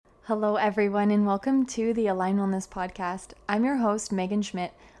Hello, everyone, and welcome to the Align Wellness Podcast. I'm your host, Megan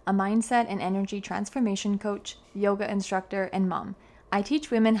Schmidt, a mindset and energy transformation coach, yoga instructor, and mom. I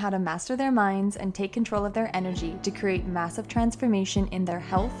teach women how to master their minds and take control of their energy to create massive transformation in their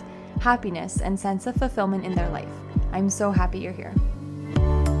health, happiness, and sense of fulfillment in their life. I'm so happy you're here.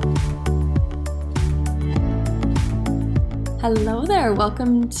 Hello there.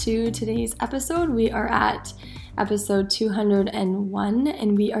 Welcome to today's episode. We are at episode 201,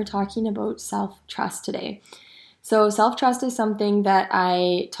 and we are talking about self-trust today. So self-trust is something that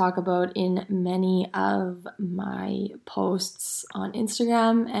I talk about in many of my posts on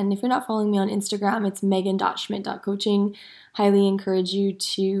Instagram. And if you're not following me on Instagram, it's megan.schmidt.coaching. Highly encourage you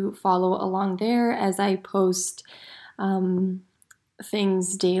to follow along there as I post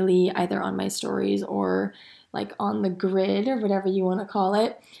things daily, either on my stories or like on the grid or whatever you want to call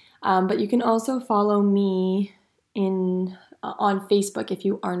it. But you can also follow me on Facebook if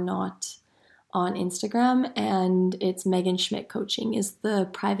you are not on Instagram, and it's Megan Schmidt Coaching is the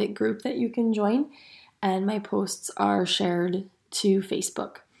private group that you can join, and my posts are shared to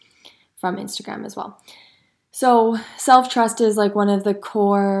Facebook from Instagram as well. So self-trust is like one of the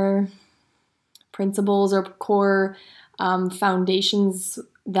core principles or core foundations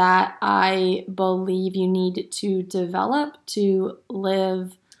that I believe you need to develop to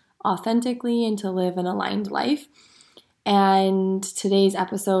live authentically and to live an aligned life. And today's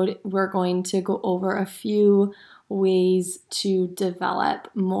episode, we're going to go over a few ways to develop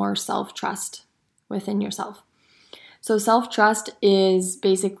more self-trust within yourself. So self-trust is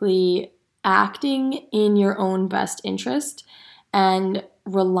basically acting in your own best interest and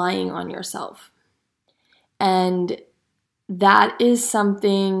relying on yourself. And that is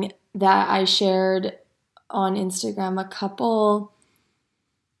something that I shared on Instagram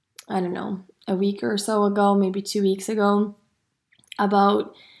a week or so ago, maybe 2 weeks ago,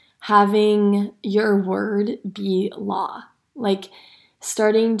 about having your word be law. Like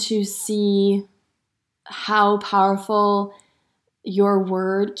starting to see how powerful your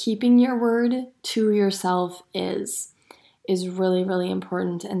word, keeping your word to yourself is really, really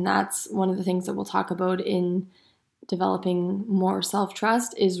important. And that's one of the things that we'll talk about in developing more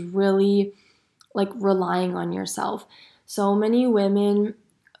self-trust, is really like relying on yourself. So many women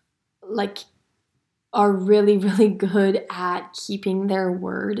are really, really good at keeping their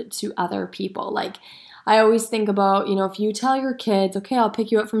word to other people. Like I always think about, if you tell your kids, okay, I'll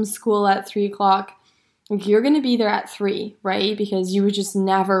pick you up from school at 3:00, like you're going to be there at 3, right? Because you would just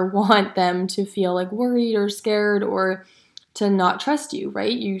never want them to feel like worried or scared or to not trust you,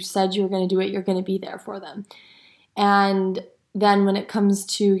 right? You said you were going to do it. You're going to be there for them. And then when it comes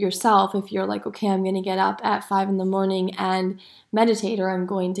to yourself, if you're like, okay, I'm going to get up at 5 a.m. and meditate, or I'm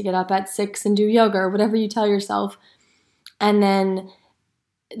going to get up at 6 and do yoga, or whatever you tell yourself, and then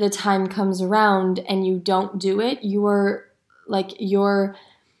the time comes around and you don't do it, you're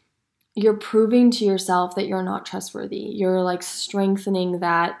proving to yourself that you're not trustworthy. You're like strengthening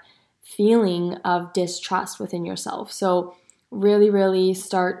that feeling of distrust within yourself. So really, really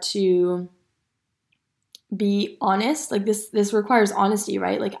start to be honest. Like this requires honesty,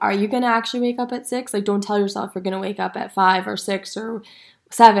 right? Like, are you going to actually wake up at 6? Like, don't tell yourself you're going to wake up at 5 or 6 or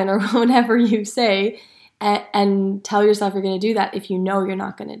 7 or whatever you say, and tell yourself you're going to do that if you know you're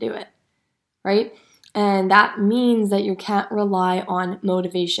not going to do it, right? And that means that you can't rely on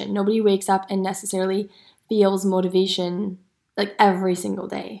motivation. Nobody wakes up and necessarily feels motivation like every single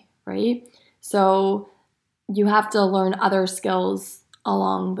day, right? So you have to learn other skills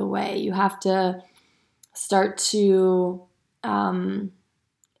along the way. You have to start to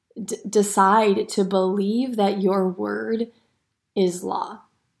decide to believe that your word is law.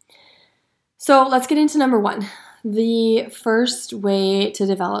 So let's get into number 1. The first way to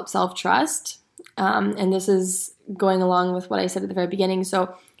develop self-trust, and this is going along with what I said at the very beginning.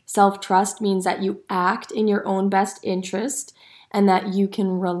 So self-trust means that you act in your own best interest and that you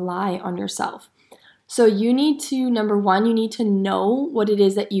can rely on yourself. So you need to, number 1, you need to know what it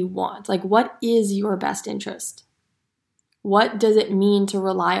is that you want. Like, what is your best interest? What does it mean to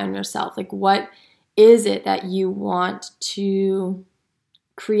rely on yourself? Like, what is it that you want to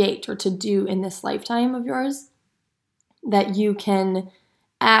create or to do in this lifetime of yours that you can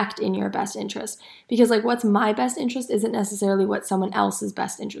act in your best interest? Because like, what's my best interest isn't necessarily what someone else's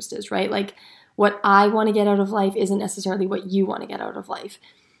best interest is, right? Like, what I want to get out of life isn't necessarily what you want to get out of life.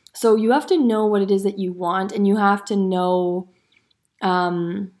 So you have to know what it is that you want, and you have to know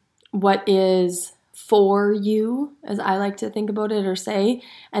what is for you, as I like to think about it or say,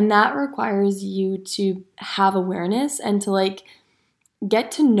 and that requires you to have awareness and to like get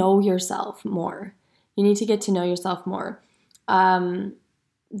to know yourself more. You need to get to know yourself more.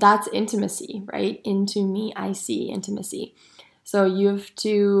 that's intimacy, right? Into me, I see intimacy. So you have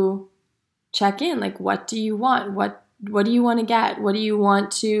to check in, like, what do you want? What do you want to get? What do you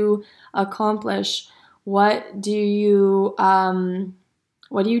want to accomplish? What do you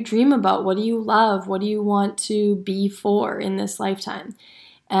dream about? What do you love? What do you want to be for in this lifetime?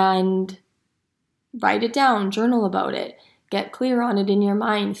 And write it down, journal about it, get clear on it in your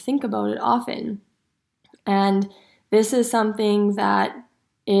mind, think about it often. And this is something that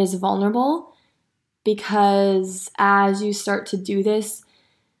is vulnerable, because as you start to do this,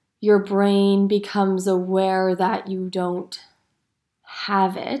 your brain becomes aware that you don't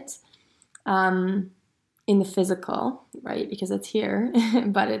have it in the physical, right? Because it's here,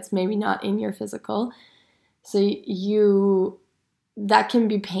 but it's maybe not in your physical. So that can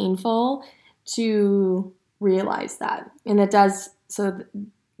be painful to realize that. And it does, so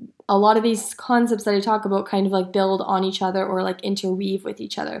a lot of these concepts that I talk about kind of like build on each other or like interweave with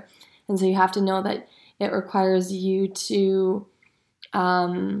each other. And so you have to know that it requires you to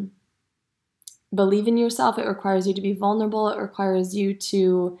believe in yourself. It requires you to be vulnerable. It requires you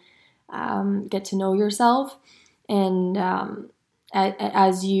to get to know yourself. And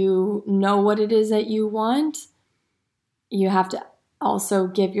as you know what it is that you want, you have to also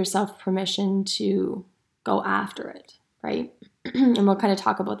give yourself permission to go after it, right? And we'll kind of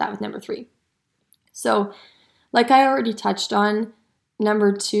talk about that with number 3. So, like I already touched on,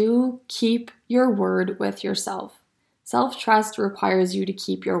 number 2, keep your word with yourself. Self-trust requires you to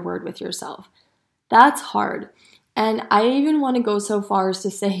keep your word with yourself. That's hard. And I even want to go so far as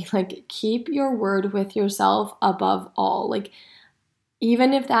to say, like, keep your word with yourself above all. Like,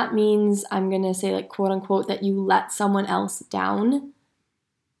 even if that means, I'm going to say, like, quote unquote, that you let someone else down,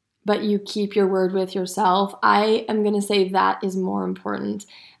 but you keep your word with yourself, I am going to say that is more important.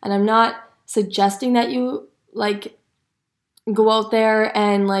 And I'm not suggesting that you, like, go out there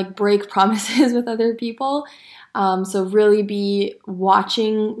and, like, break promises with other people. So really be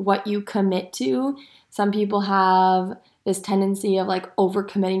watching what you commit to. Some people have this tendency of, like,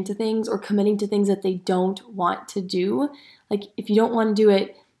 overcommitting to things or committing to things that they don't want to do. Like, if you don't want to do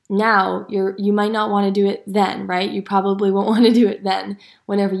it now, you might not want to do it then, right? You probably won't want to do it then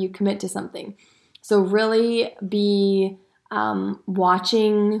whenever you commit to something. So really be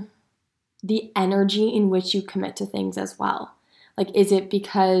watching the energy in which you commit to things as well. Like, is it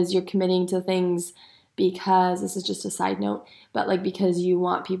because you're committing to things because, this is just a side note, but like because you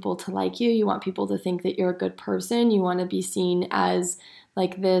want people to like you want people to think that you're a good person, you want to be seen as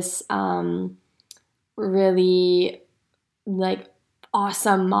like this really like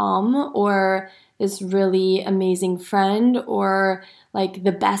awesome mom or this really amazing friend or like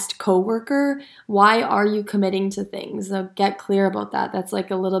the best coworker. Why are you committing to things? So get clear about that. That's like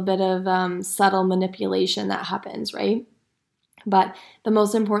a little bit of subtle manipulation that happens, right? But the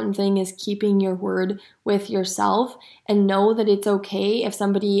most important thing is keeping your word with yourself, and know that it's okay if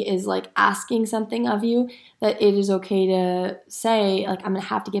somebody is like asking something of you, that it is okay to say, like, I'm going to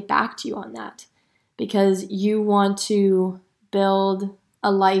have to get back to you on that, because you want to build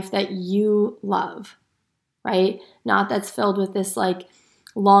a life that you love, right? Not that's filled with this like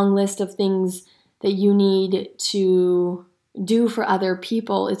long list of things that you need to do for other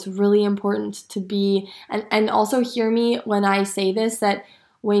people. It's really important to be, and also hear me when I say this, that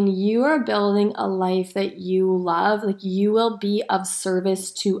when you are building a life that you love, like, you will be of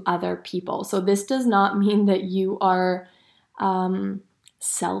service to other people. So this does not mean that you are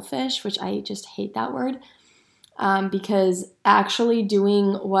selfish, which I just hate that word, because actually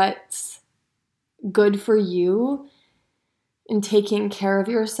doing what's good for you and taking care of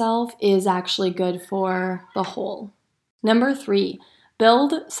yourself is actually good for the whole. Number 3,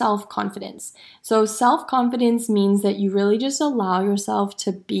 build self-confidence. So self-confidence means that you really just allow yourself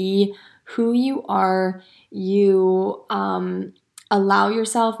to be who you are. You allow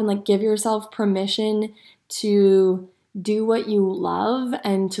yourself and like give yourself permission to do what you love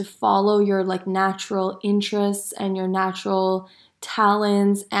and to follow your like natural interests and your natural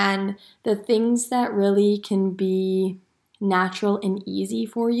talents and the things that really can be natural and easy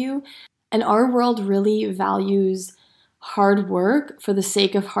for you. And our world really values hard work for the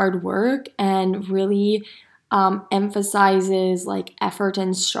sake of hard work, and really emphasizes like effort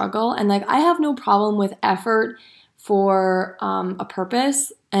and struggle. And like, I have no problem with effort for a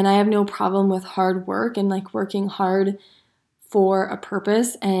purpose, and I have no problem with hard work and like working hard for a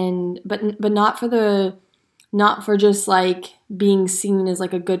purpose, and but not for just like being seen as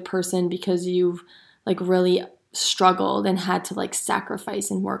like a good person because you've like really struggled and had to like sacrifice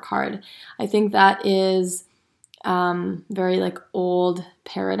and work hard. I think that is very like old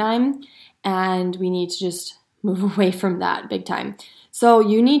paradigm, and we need to just move away from that big time. So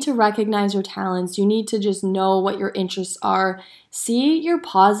you need to recognize your talents. You need to just know what your interests are. See your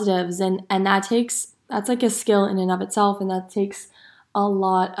positives, and that's like a skill in and of itself, and that takes a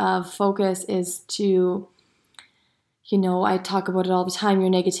lot of focus. Is to, I talk about it all the time, your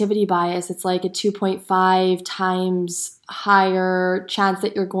negativity bias. It's like a 2.5 times higher chance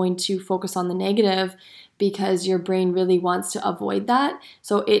that you're going to focus on the negative because your brain really wants to avoid that.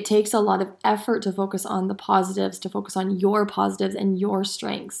 So it takes a lot of effort to focus on the positives, to focus on your positives and your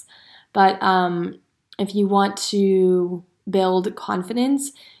strengths. But if you want to build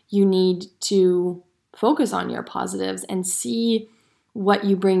confidence, you need to focus on your positives and see what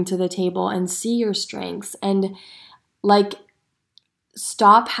you bring to the table and see your strengths, and like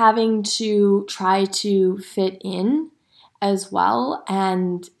stop having to try to fit in as well,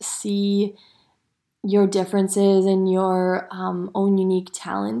 and see your differences and your own unique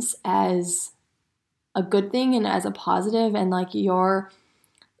talents as a good thing and as a positive, and like your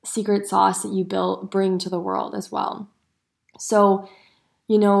secret sauce that you bring to the world as well. So,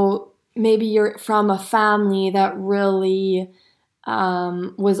 maybe you're from a family that really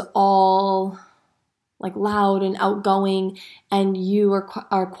was all like loud and outgoing, and you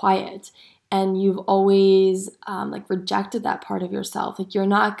are quiet, and you've always like rejected that part of yourself. Like you're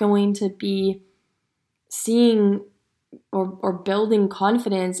not going to be seeing or building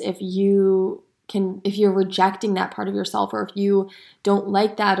confidence if you're rejecting that part of yourself, or if you don't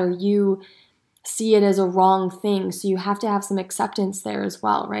like that, or you see it as a wrong thing. So you have to have some acceptance there as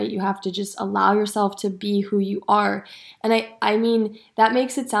well, right? You have to just allow yourself to be who you are. And I mean, that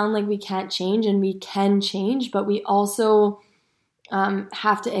makes it sound like we can't change, and we can change, but we also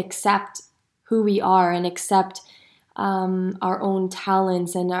have to accept who we are and accept our own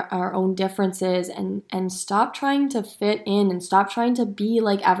talents and our own differences, and stop trying to fit in and stop trying to be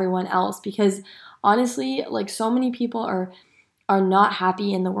like everyone else, because honestly, like so many people are not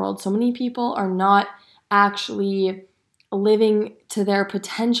happy in the world. So many people are not actually living to their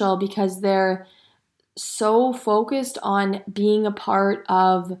potential because they're so focused on being a part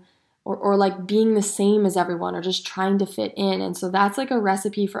of or like being the same as everyone, or just trying to fit in. And so that's like a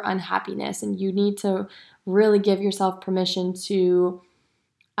recipe for unhappiness, and you need to really give yourself permission to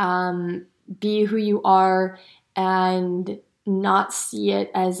be who you are and not see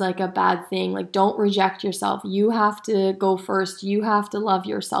it as like a bad thing. Like don't reject yourself. You have to go first. You have to love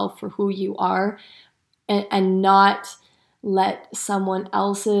yourself for who you are, and not let someone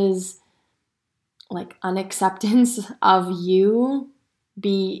else's like unacceptance of you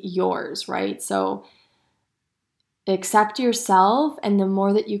be yours, right? So accept yourself, and the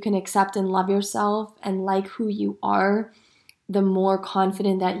more that you can accept and love yourself and like who you are, the more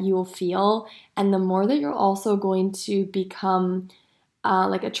confident that you will feel, and the more that you're also going to become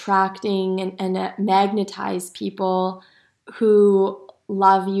like attracting and magnetize people who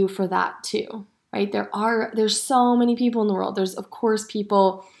love you for that too, right? There's so many people in the world. There's of course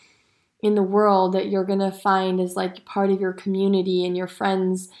people in the world that you're gonna find as like part of your community and your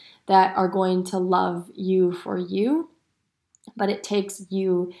friends that are going to love you for you. But it takes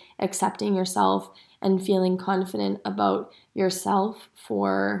you accepting yourself and feeling confident about yourself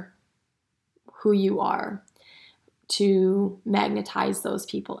for who you are to magnetize those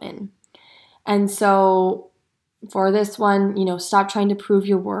people in. And so for this one, stop trying to prove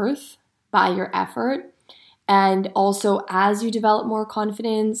your worth by your effort. And also, as you develop more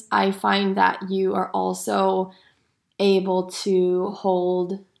confidence, I find that you are also able to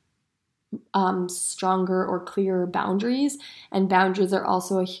hold stronger or clearer boundaries. And boundaries are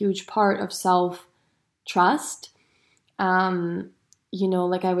also a huge part of self-trust.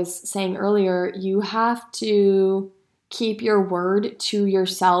 Like I was saying earlier, you have to keep your word to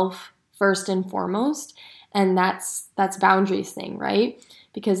yourself first and foremost. And that's boundaries thing, right?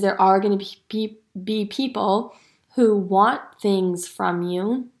 Because there are going to be people who want things from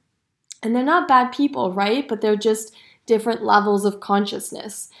you, and they're not bad people, right? But they're just different levels of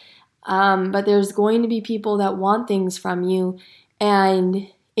consciousness. But there's going to be people that want things from you, and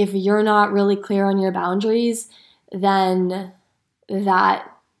if you're not really clear on your boundaries, then that's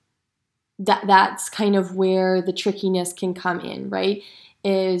kind of where the trickiness can come in, right?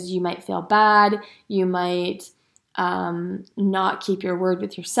 Is you might feel bad, you might not keep your word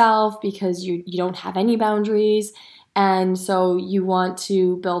with yourself because you don't have any boundaries, and so you want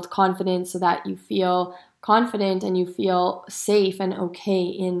to build confidence so that you feel confident and you feel safe and okay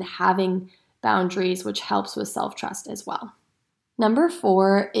in having boundaries, which helps with self-trust as well. Number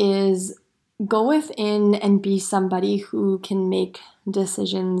 4 is go within and be somebody who can make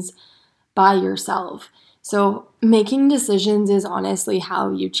decisions by yourself. So making decisions is honestly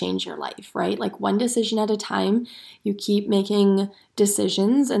how you change your life, right? Like one decision at a time, you keep making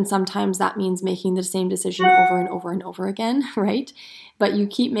decisions, and sometimes that means making the same decision over and over and over again, right? But you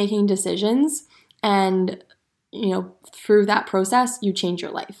keep making decisions, and through that process, you change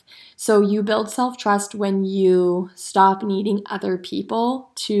your life. So you build self-trust when you stop needing other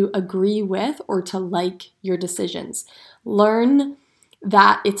people to agree with or to like your decisions. Learn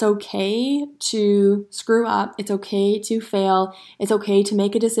that it's okay to screw up, it's okay to fail, it's okay to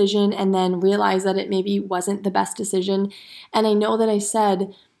make a decision and then realize that it maybe wasn't the best decision. And I know that I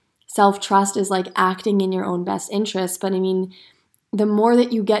said self-trust is like acting in your own best interest, but I mean, the more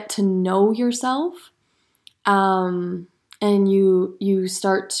that you get to know yourself, and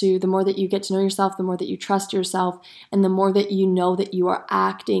the more that you get to know yourself, the more that you trust yourself, and the more that you know that you are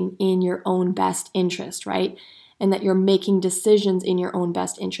acting in your own best interest, right? And that you're making decisions in your own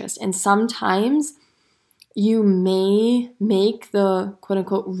best interest. And sometimes you may make the quote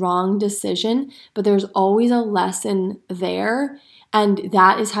unquote wrong decision, but there's always a lesson there. And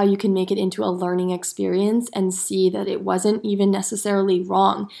that is how you can make it into a learning experience and see that it wasn't even necessarily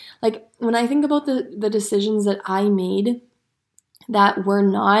wrong. Like when I think about the decisions that I made that were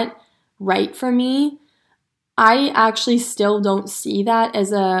not right for me, I actually still don't see that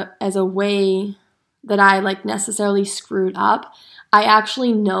as a way that I like necessarily screwed up. I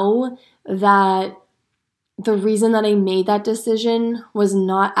actually know that the reason that I made that decision was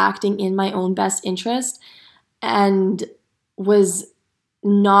not acting in my own best interest and was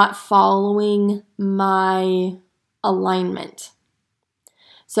not following my alignment.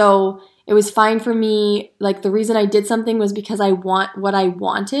 So it was fine for me. Like the reason I did something was because I want what I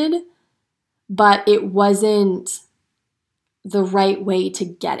wanted, but it wasn't the right way to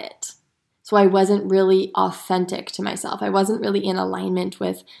get it. So I wasn't really authentic to myself. I wasn't really in alignment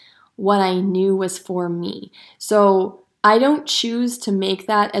with what I knew was for me. So I don't choose to make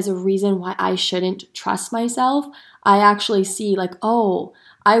that as a reason why I shouldn't trust myself. I actually see like, oh,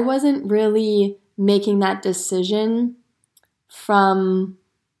 I wasn't really making that decision from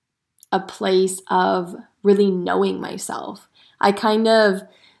a place of really knowing myself. I kind of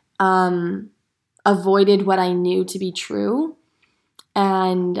avoided what I knew to be true.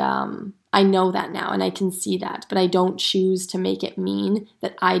 And I know that now and I can see that, but I don't choose to make it mean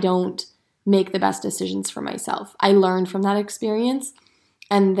that I don't make the best decisions for myself. I learned from that experience,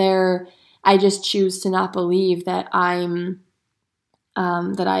 and I just choose to not believe that I'm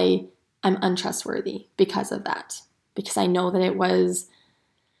untrustworthy because of that, because I know that it was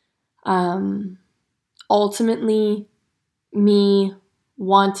ultimately me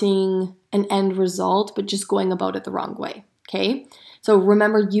wanting an end result, but just going about it the wrong way. Okay. So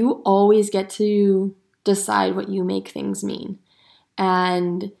remember, you always get to decide what you make things mean.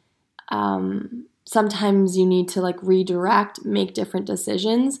 And sometimes you need to like redirect, make different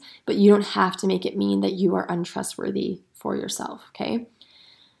decisions, but you don't have to make it mean that you are untrustworthy for yourself. Okay.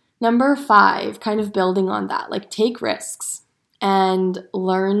 Number 5, kind of building on that, like take risks and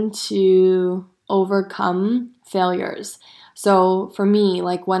learn to overcome failures. So for me,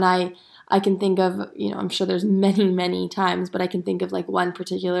 like when I can think of, I'm sure there's many, many times, but I can think of like one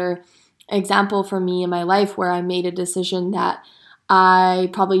particular example for me in my life where I made a decision that I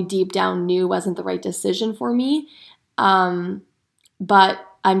probably deep down knew wasn't the right decision for me. But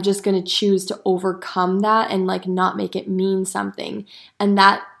I'm just going to choose to overcome that and like not make it mean something. And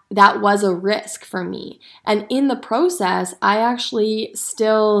that was a risk for me. And in the process, I actually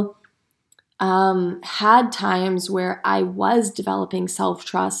still had times where I was developing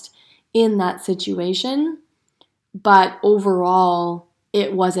self-trust in that situation, but overall,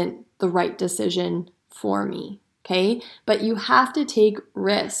 it wasn't the right decision for me, okay? But you have to take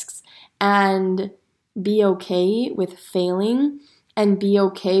risks and be okay with failing and be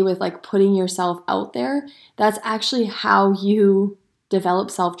okay with like putting yourself out there. That's actually how you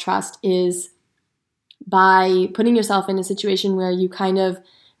develop self-trust, is by putting yourself in a situation where you kind of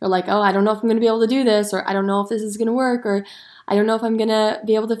are like, oh, I don't know if I'm going to be able to do this, or I don't know if this is going to work, or I don't know if I'm going to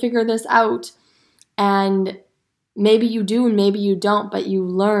be able to figure this out. And maybe you do and maybe you don't, but you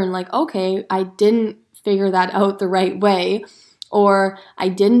learn like, okay, I didn't figure that out the right way, or I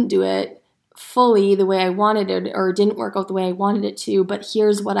didn't do it fully the way I wanted it, or it didn't work out the way I wanted it to, but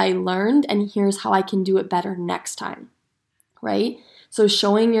here's what I learned and here's how I can do it better next time, right? So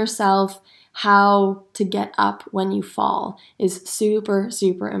showing yourself how to get up when you fall is super,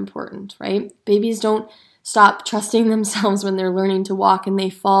 super important, right? Babies don't stop trusting themselves when they're learning to walk and they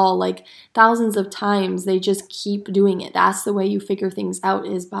fall like thousands of times. They just keep doing it. That's the way you figure things out,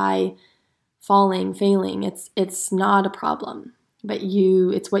 is by falling, failing. It's not a problem, but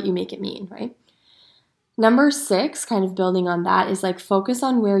it's what you make it mean, right? Number 6, kind of building on that, is like focus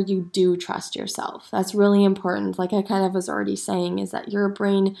on where you do trust yourself. That's really important. Like I kind of was already saying, is that your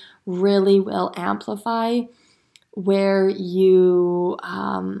brain really will amplify where you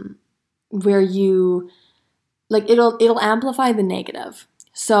like it'll amplify the negative.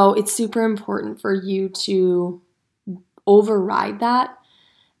 So it's super important for you to override that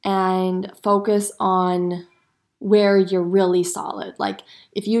and focus on where you're really solid. Like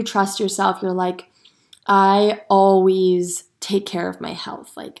if you trust yourself, you're like, I always take care of my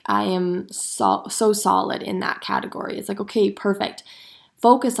health. Like I am so solid in that category. It's like, okay, perfect.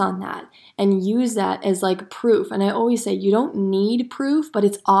 Focus on that and use that as like proof. And I always say you don't need proof, but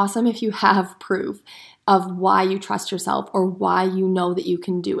it's awesome if you have proof of why you trust yourself or why you know that you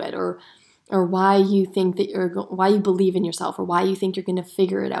can do it or why you think that why you believe in yourself or why you think you're going to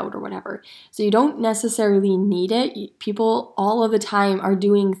figure it out or whatever. So you don't necessarily need it. People all of the time are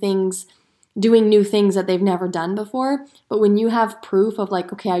doing new things that they've never done before. But when you have proof of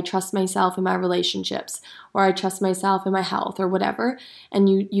like, okay, I trust myself in my relationships or I trust myself in my health or whatever, and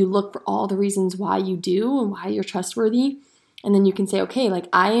you look for all the reasons why you do and why you're trustworthy, and then you can say, okay, like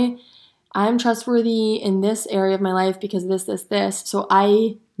I'm trustworthy in this area of my life because this. So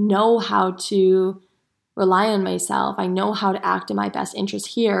I know how to rely on myself. I know how to act in my best interest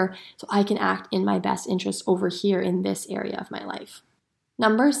here, so I can act in my best interest over here in this area of my life.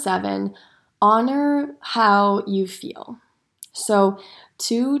 Number 7, honor how you feel. So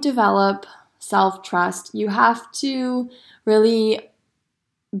to develop self-trust, you have to really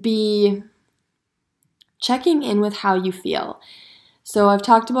be checking in with how you feel. So I've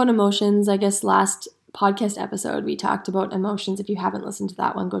talked about emotions. I guess last podcast episode, we talked about emotions. If you haven't listened to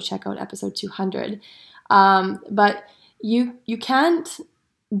that one, go check out episode 200. But you can't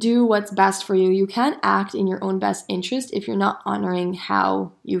do what's best for you. You can't act in your own best interest if you're not honoring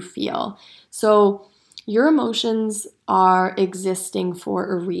how you feel. So your emotions are existing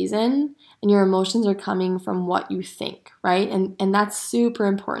for a reason, and your emotions are coming from what you think, right? And that's super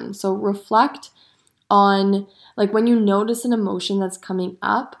important. So reflect on, like, when you notice an emotion that's coming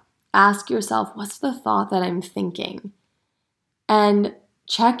up, ask yourself, what's the thought that I'm thinking? And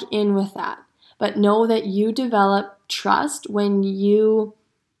check in with that. But know that you develop trust when you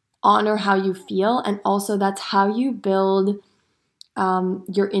honor how you feel, and also that's how you build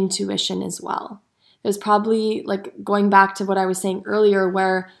your intuition as well. There's probably, like, going back to what I was saying earlier,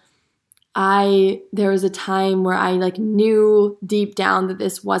 where there was a time where I like knew deep down that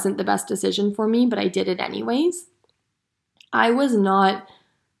this wasn't the best decision for me, but I did it anyways. I was not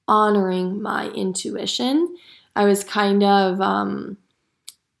honoring my intuition. I was kind of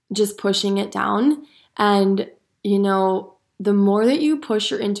just pushing it down. And, the more that you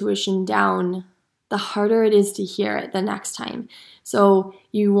push your intuition down, the harder it is to hear it the next time. So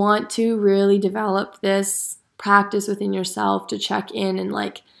you want to really develop this practice within yourself to check in. And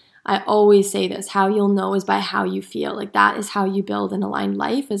like I always say this, how you'll know is by how you feel. Like that is how you build an aligned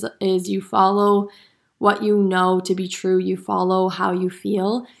life, is you follow what you know to be true. You follow how you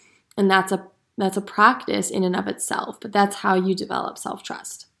feel. And that's a practice in and of itself. But that's how you develop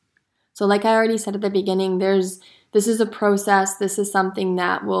self-trust. So like I already said at the beginning, this is a process. This is something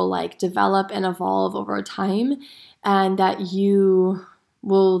that will like develop and evolve over time, and that you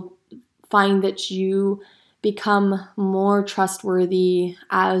will find that you become more trustworthy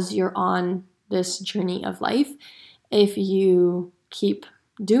as you're on this journey of life if you keep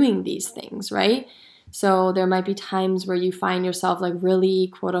doing these things, right? So there might be times where you find yourself like really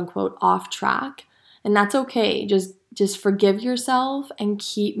quote unquote off track, and that's okay. Just forgive yourself and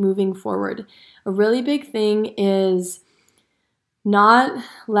keep moving forward. A really big thing is not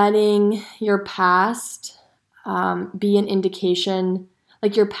letting your past be an indication,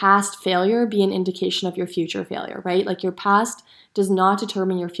 like your past failure be an indication of your future failure, right? Like your past does not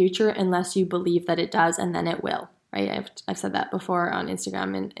determine your future unless you believe that it does, and then it will, right? I've said that before on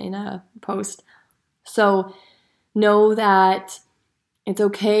Instagram in a post. So know that it's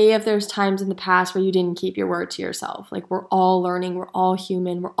okay if there's times in the past where you didn't keep your word to yourself. Like we're all learning, we're all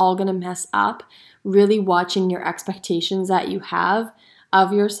human, we're all gonna mess up. Really watching your expectations that you have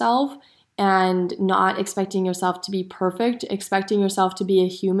of yourself and not expecting yourself to be perfect, expecting yourself to be a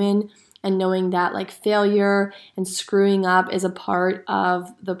human, and knowing that like failure and screwing up is a part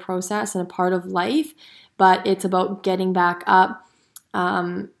of the process and a part of life, but it's about getting back up,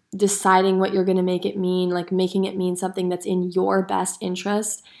 deciding what you're going to make it mean, like making it mean something that's in your best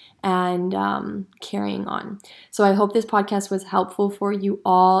interest, and carrying on. So I hope this podcast was helpful for you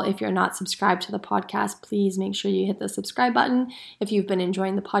all. If you're not subscribed to the podcast, please make sure you hit the subscribe button. If you've been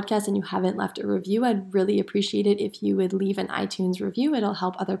enjoying the podcast and you haven't left a review, I'd really appreciate it if you would leave an iTunes review. It'll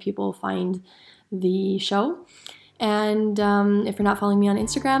help other people find the show. And if you're not following me on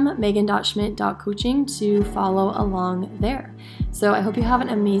Instagram, megan.schmidt.coaching to follow along there. So I hope you have an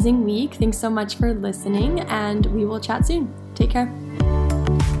amazing week. Thanks so much for listening, and we will chat soon. Take care.